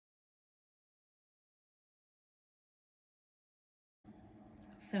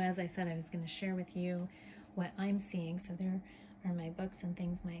So as I said, I was going to share with you what I'm seeing. So there are my books and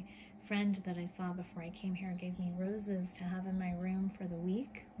things. My friend that I saw before I came here gave me roses to have in my room for the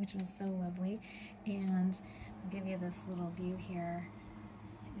week, which was so lovely. And I'll give you this little view here.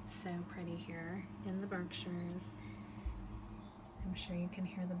 It's so pretty here in the Berkshires. I'm sure you can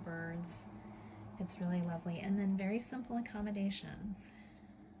hear the birds. It's really lovely. And then very simple accommodations.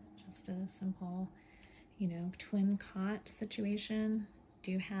 Just a simple, you know, twin cot situation.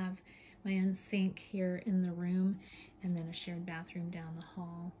 Do have my own sink here in the room, and then a shared bathroom down the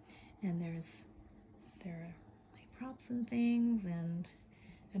hall. And there are my props and things and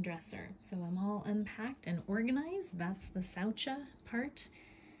a dresser. So I'm all unpacked and organized. That's the Saucha part,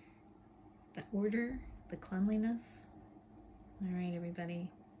 the order, the cleanliness. All right, everybody,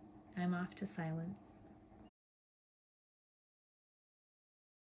 I'm off to silence.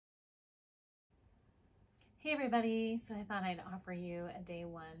 Hey everybody, so I thought I'd offer you a day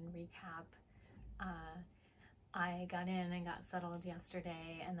one recap. I got in and got settled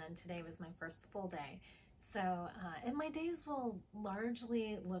yesterday, and then today was my first full day. So, and my days will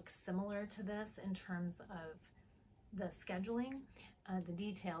largely look similar to this in terms of the scheduling. The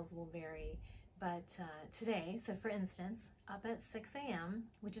details will vary, but today, so for instance, up at 6 a.m.,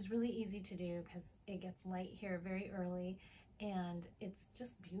 which is really easy to do because it gets light here very early, and it's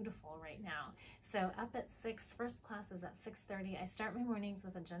just beautiful right now. So up at 6, first class is at 6:30. I start my mornings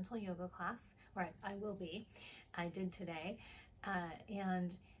with a gentle yoga class, or I will be. I did today,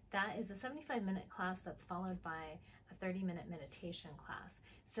 and that is a 75-minute class that's followed by a 30-minute meditation class.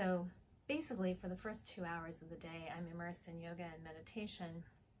 So basically for the first 2 hours of the day, I'm immersed in yoga and meditation.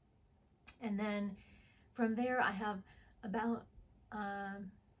 And then from there, I have about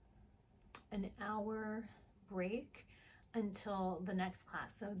an hour break until the next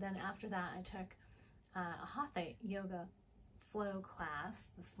class. So then after that, I took a Hatha yoga flow class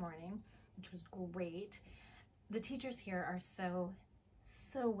this morning, which was great. The teachers here are so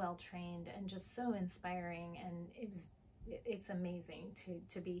well trained and just so inspiring, and it's amazing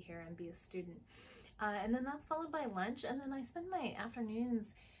to be here and be a student. And then that's followed by lunch, and then I spend my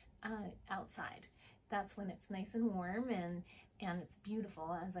afternoons outside. That's when it's nice and warm and it's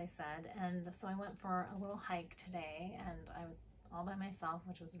beautiful, as I said. And so I went for a little hike today, and I was all by myself,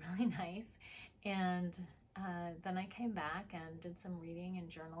 which was really nice. And then I came back and did some reading and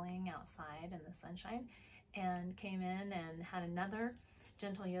journaling outside in the sunshine, and came in and had another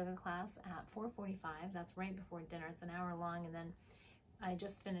gentle yoga class at 4:45. That's right before dinner. It's an hour long, and then I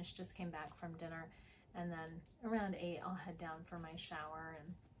just came back from dinner, and then around 8 I'll head down for my shower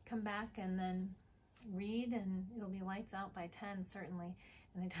and come back and then read, and it'll be lights out by 10 certainly,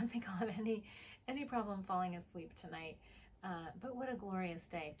 and I don't think I'll have any problem falling asleep tonight. But what a glorious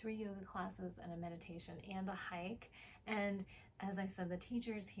day. 3 yoga classes and a meditation and a hike. And as I said, the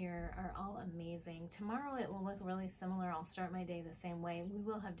teachers here are all amazing. Tomorrow it will look really similar. I'll start my day the same way. We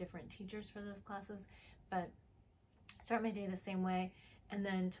will have different teachers for those classes, but start my day the same way. And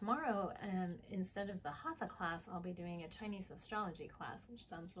then tomorrow, instead of the Hatha class, I'll be doing a Chinese astrology class, which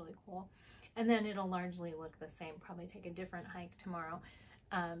sounds really cool. And then it'll largely look the same, probably take a different hike tomorrow.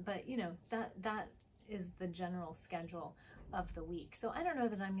 But you know, that is the general schedule of the week. So I don't know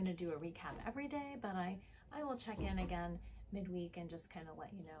that I'm going to do a recap every day, but I will check in again midweek and just kind of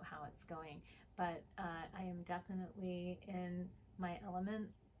let you know how it's going. But I am definitely in my element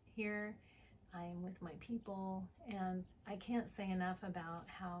here. I am with my people, and I can't say enough about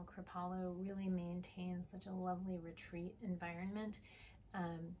how Kripalu really maintains such a lovely retreat environment.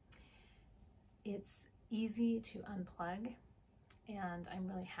 It's easy to unplug, and I'm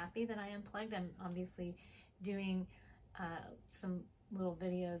really happy that I unplugged. I'm obviously doing some little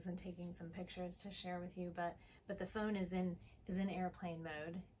videos and taking some pictures to share with you, but the phone is in airplane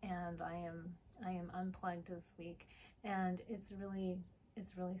mode, and I am unplugged this week, and it's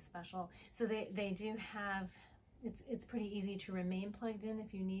really special. So they do have, it's pretty easy to remain plugged in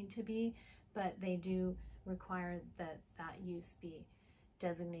if you need to be, but they do require that use be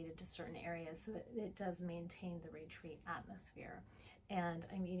designated to certain areas, so it does maintain the retreat atmosphere. And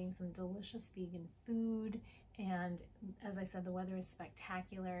I'm eating some delicious vegan food, and as I said, the weather is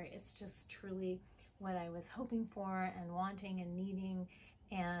spectacular. It's just truly what I was hoping for and wanting and needing,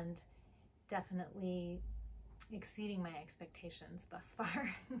 and definitely exceeding my expectations thus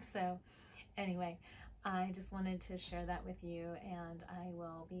far. So anyway, I just wanted to share that with you, and I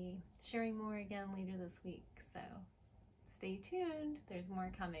will be sharing more again later this week. So stay tuned, there's more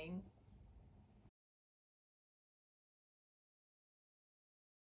coming.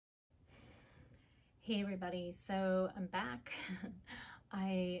 Hey everybody, so I'm back.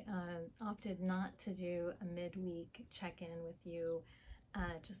 I opted not to do a midweek check-in with you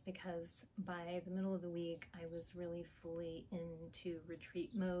just because by the middle of the week I was really fully into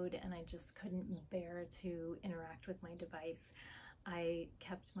retreat mode and I just couldn't bear to interact with my device. I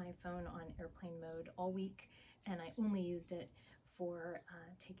kept my phone on airplane mode all week, and I only used it for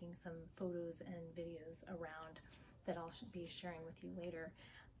taking some photos and videos around that I'll be sharing with you later.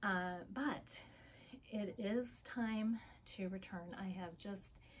 But it is time to return. I have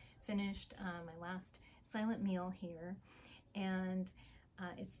just finished my last silent meal here, and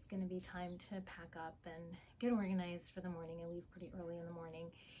it's going to be time to pack up and get organized for the morning. I leave pretty early in the morning,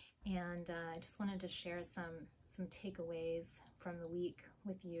 and I just wanted to share some takeaways from the week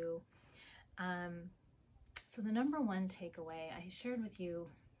with you. So the number one takeaway, I shared with you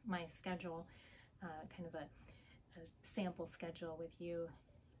my schedule, kind of a sample schedule with you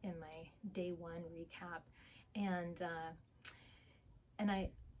in my day one recap, and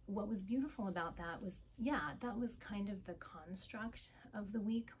what was beautiful about that was, yeah, that was kind of the construct of the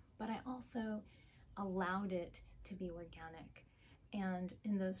week, but I also allowed it to be organic. And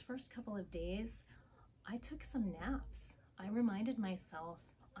in those first couple of days, I took some naps. I reminded myself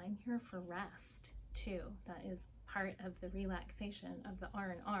I'm here for rest too. That is part of the relaxation of the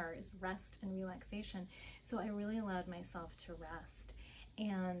R&R, is rest and relaxation. So I really allowed myself to rest,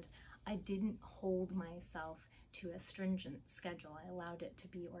 and I didn't hold myself to a stringent schedule. I allowed it to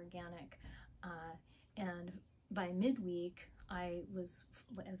be organic. And by midweek, I was,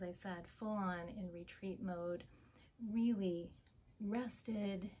 as I said, full on in retreat mode, really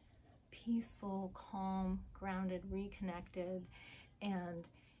rested, peaceful, calm, grounded, reconnected, and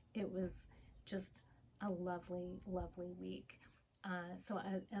it was just a lovely, lovely week. So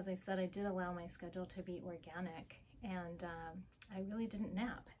as I said, I did allow my schedule to be organic, and I really didn't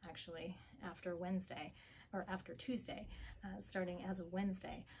nap actually after Wednesday, or after Tuesday, starting as of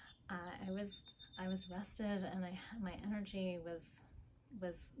Wednesday. I was rested, and my energy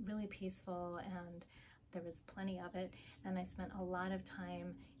was really peaceful, and there was plenty of it, and I spent a lot of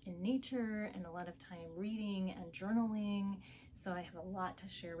time in nature and a lot of time reading and journaling. So I have a lot to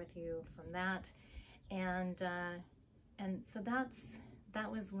share with you from that, and so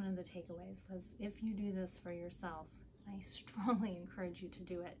that was one of the takeaways, was if you do this for yourself, I strongly encourage you to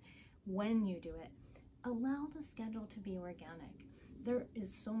do it. When you do it, allow the schedule to be organic. There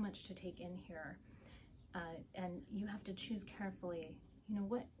is so much to take in here, and you have to choose carefully, you know,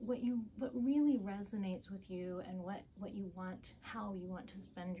 what really resonates with you, and what you want, how you want to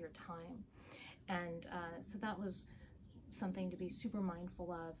spend your time. And so that was something to be super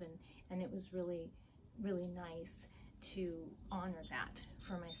mindful of, and it was really, really nice to honor that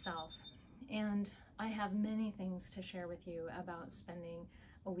for myself. And I have many things to share with you about spending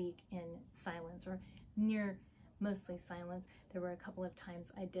a week in silence, or near mostly silence. There were a couple of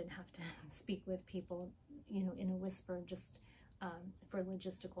times I did have to speak with people, you know, in a whisper, just for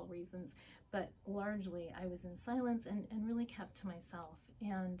logistical reasons, but largely I was in silence and really kept to myself.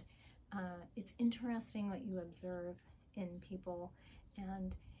 And it's interesting what you observe in people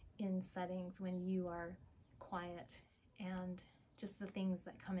and in settings when you are quiet, and just the things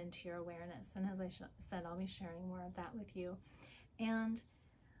that come into your awareness. And as I said, I'll be sharing more of that with you. And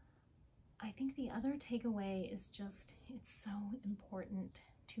I think the other takeaway is just, it's so important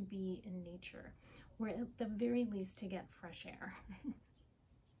to be in nature, or at the very least to get fresh air.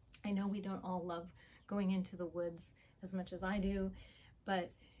 I know we don't all love going into the woods as much as I do,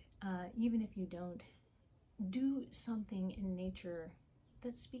 but even if you don't, do something in nature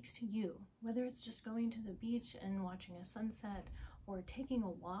that speaks to you, whether it's just going to the beach and watching a sunset, or taking a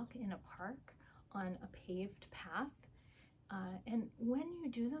walk in a park on a paved path. And when you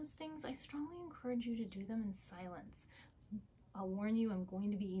do those things, I strongly encourage you to do them in silence. I'll warn you, I'm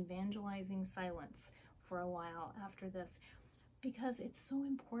going to be evangelizing silence for a while after this, because it's so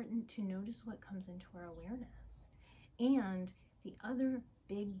important to notice what comes into our awareness. And the other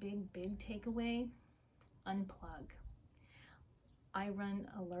big, big, big takeaway, unplug. I run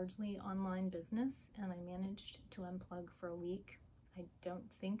a largely online business, and I managed to unplug for a week. I don't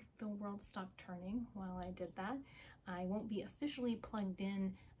think the world stopped turning while I did that. I won't be officially plugged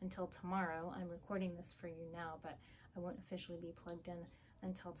in until tomorrow. I'm recording this for you now, but I won't officially be plugged in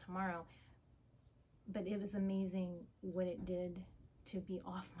until tomorrow. But it was amazing what it did to be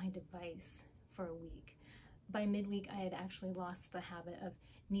off my device for a week. By midweek, I had actually lost the habit of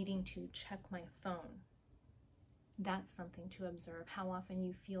needing to check my phone. That's something to observe, how often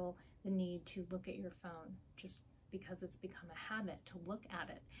you feel the need to look at your phone, just because it's become a habit to look at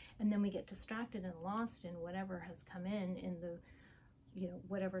it. And then we get distracted and lost in whatever has come in the, you know,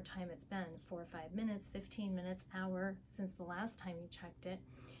 whatever time it's been, 4 or 5 minutes, 15 minutes, hour since the last time you checked it.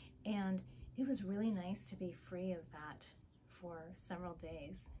 And it was really nice to be free of that for several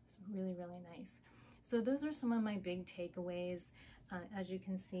days. It was really, really nice. So those are some of my big takeaways. As you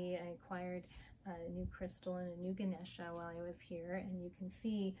can see, I acquired a new crystal and a new Ganesha while I was here, and you can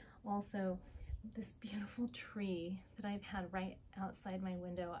see also this beautiful tree that I've had right outside my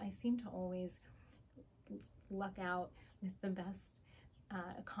window. I seem to always luck out with the best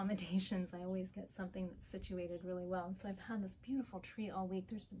accommodations. I always get something that's situated really well. And so I've had this beautiful tree all week.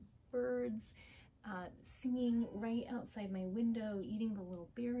 There's been birds singing right outside my window, eating the little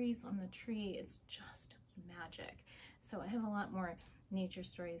berries on the tree. It's just magic. So I have a lot more nature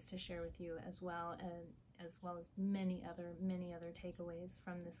stories to share with you as well as many other takeaways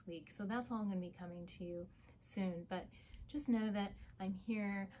from this week. So that's all going to be coming to you soon. But just know that I'm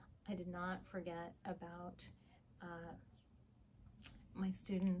here. I did not forget about my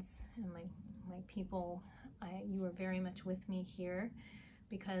students and my people. You are very much with me here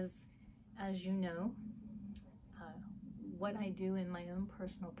because, as you know, what I do in my own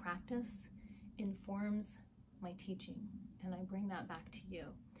personal practice informs my teaching, and I bring that back to you.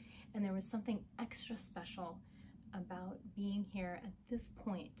 And there was something extra special about being here at this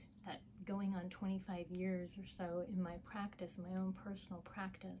point, at going on 25 years or so in my practice, my own personal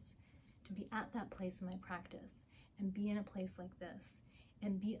practice, to be at that place in my practice and be in a place like this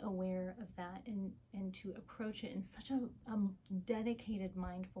and be aware of that and to approach it in such a dedicated,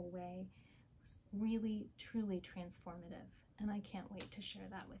 mindful way was really, truly transformative. And I can't wait to share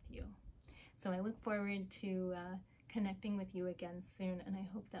that with you. So I look forward to connecting with you again soon, and I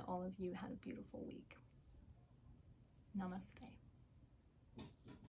hope that all of you had a beautiful week. Namaste.